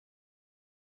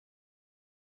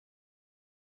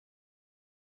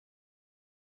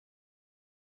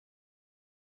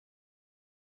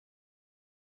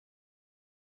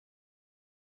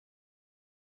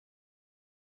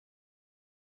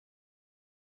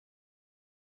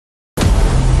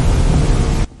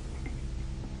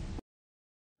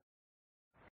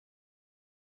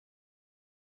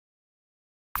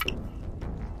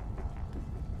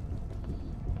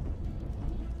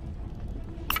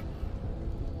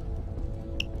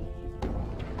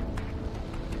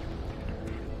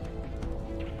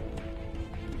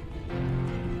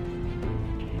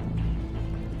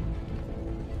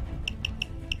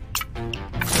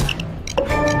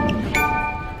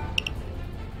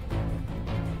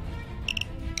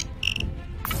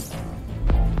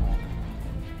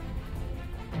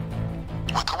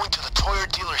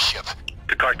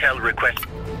cartel request.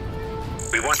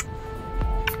 We want...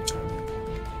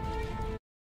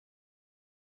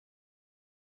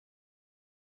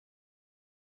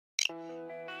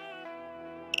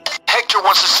 Hector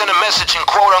wants to send a message in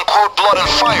quote-unquote blood and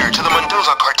fire to the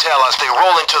Mendoza cartel as they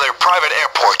roll into their private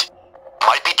airport.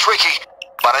 Might be tricky,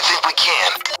 but I think we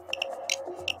can.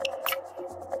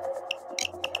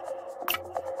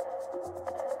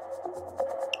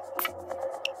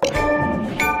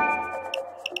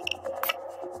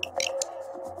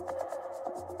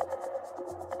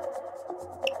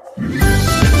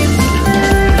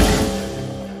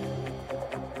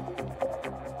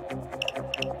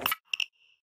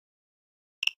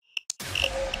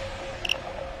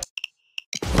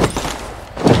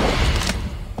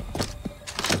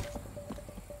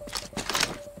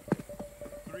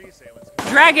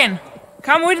 Dragon,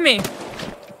 come with me.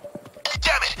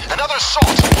 Damn it, another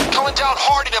assault. Coming down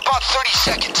hard in about 30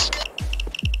 seconds.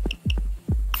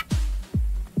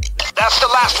 That's the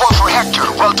last one for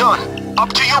Hector. Well done.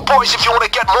 Up to you boys if you want to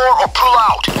get more or pull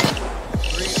out.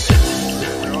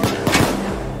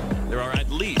 There are at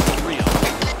least 3 of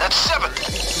them. That's 7.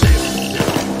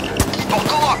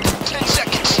 Buckle up. 10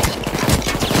 seconds.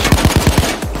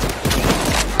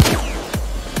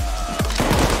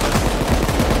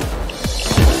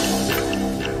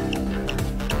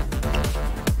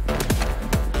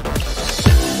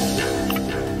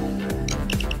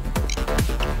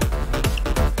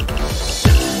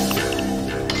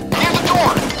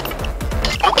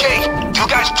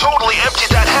 Totally emptied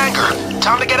that hangar.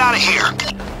 Time to get out of here.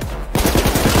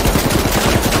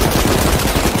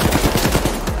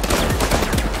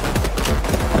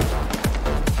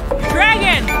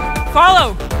 Dragon,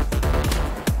 follow.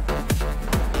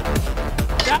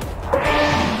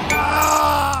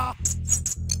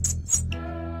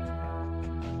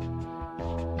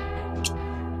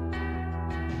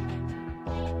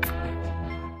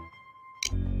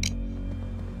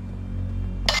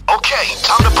 Okay,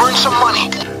 time to burn some money.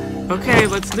 Okay,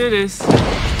 let's do this.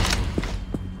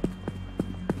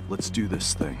 Let's do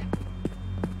this thing.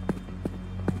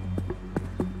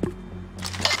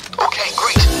 Okay,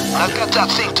 great. I've got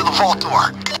that thing to the vault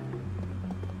door.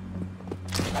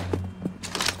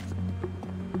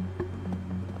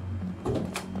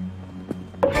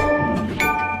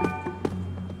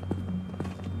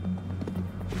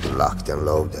 Locked and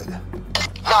loaded.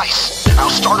 Nice. Now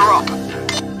start her up.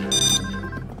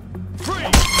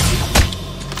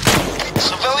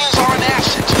 Civilians are an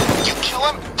asset. You kill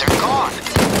them, they're gone.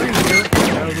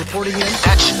 Reporting in.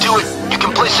 That should do it. You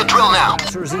can place the drill now.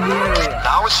 Officers in the area.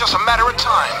 Now it's just a matter of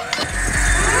time.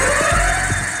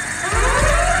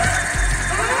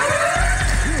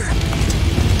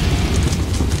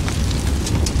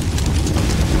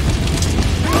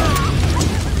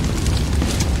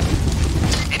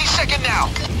 Any second now.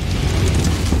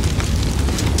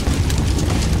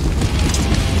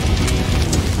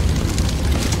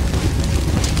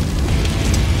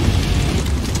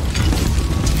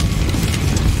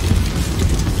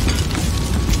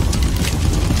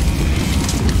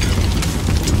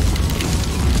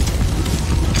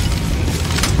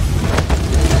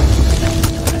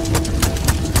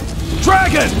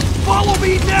 Dragon! Follow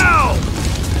me now!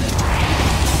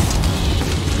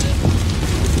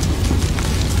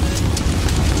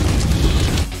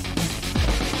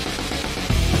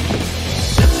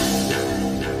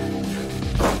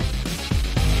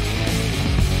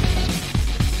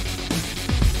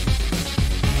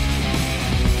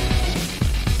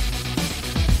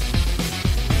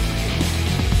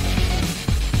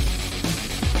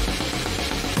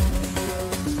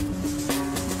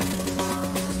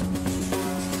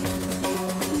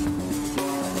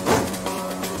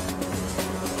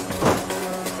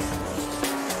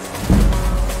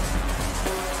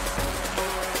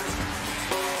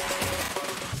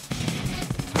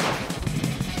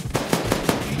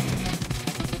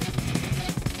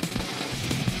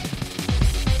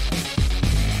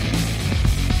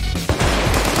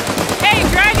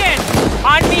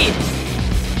 On me!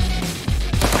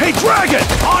 Hey, Dragon!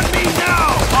 On me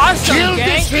now! Awesome, Kill gang!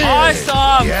 this thing.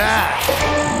 Awesome! Yeah!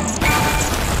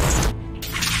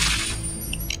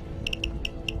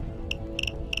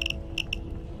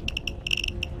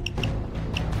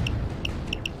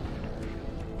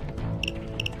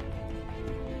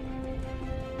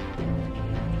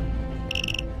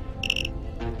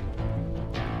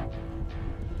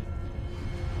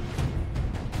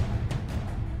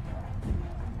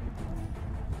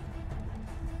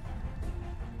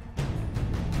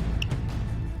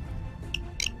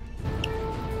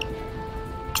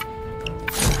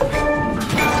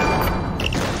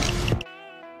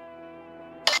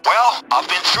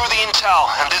 cartel,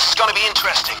 and this is gonna be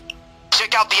interesting.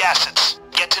 Check out the assets.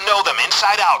 Get to know them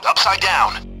inside out, upside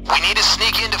down. We need to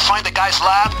sneak in to find the guy's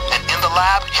lab, and in the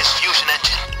lab, his fusion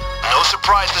engine. No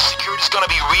surprise the security's gonna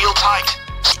be real tight.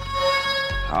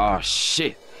 Oh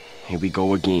shit. Here we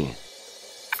go again.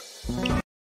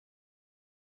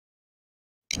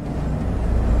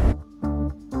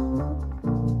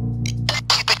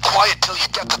 Keep it quiet till you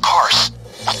get the cars.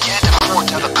 We can't afford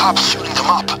to have the cops shooting them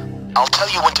up. I'll tell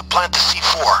you when to plant the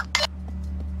C4.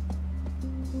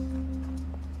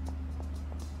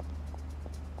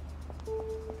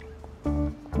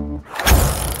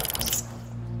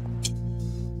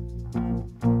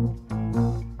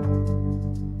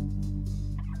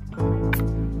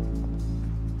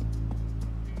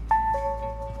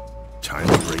 Time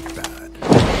to break bad.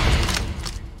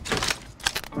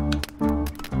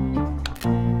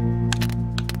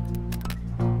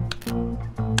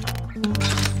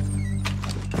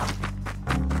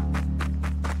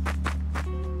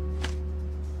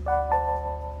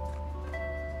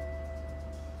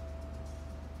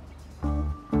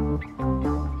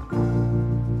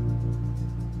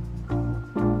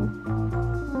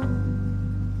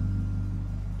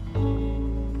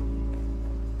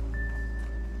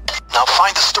 Now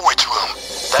find the storage room.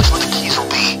 That's where the keys will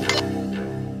be.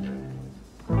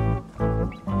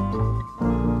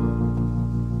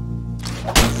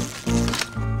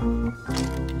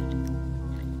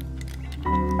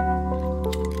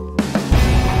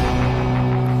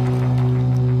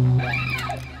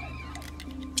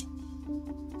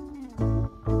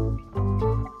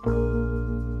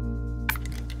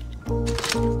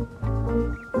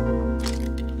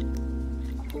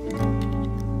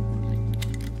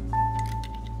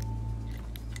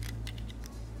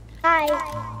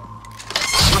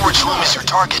 Storage room is your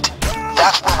target.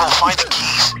 That's where we'll find the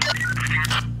keys.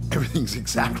 Everything's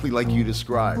exactly like you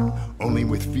described, only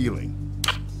with feeling.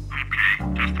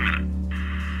 I'm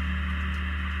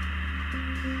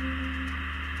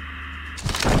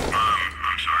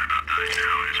sorry about that. You know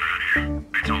how it is around here.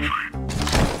 It's all fine.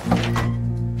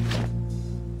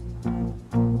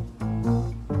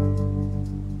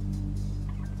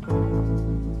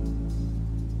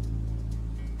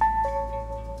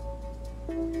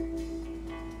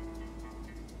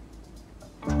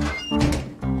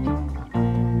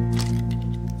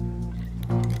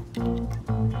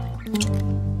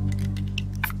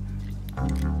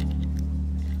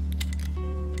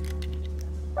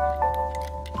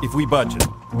 If we budget,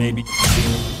 maybe.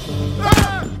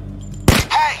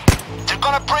 Hey! They're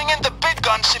gonna bring in the big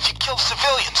guns if you kill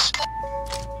civilians.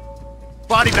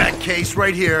 Body bag case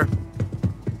right here.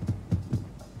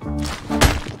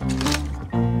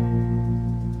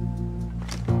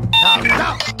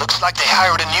 Looks like they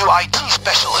hired a new IT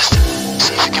specialist.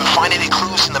 See if you can find any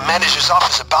clues in the manager's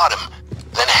office about him.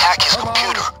 Then hack his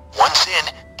computer. Once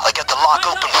in, I'll get the lock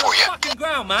open for you. Fucking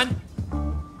ground, man.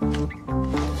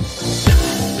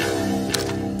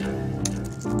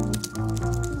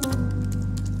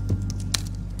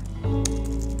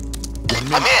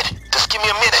 I'm in. Just give me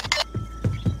a minute.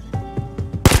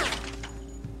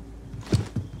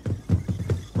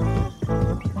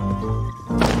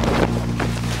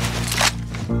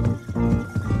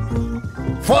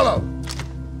 Follow!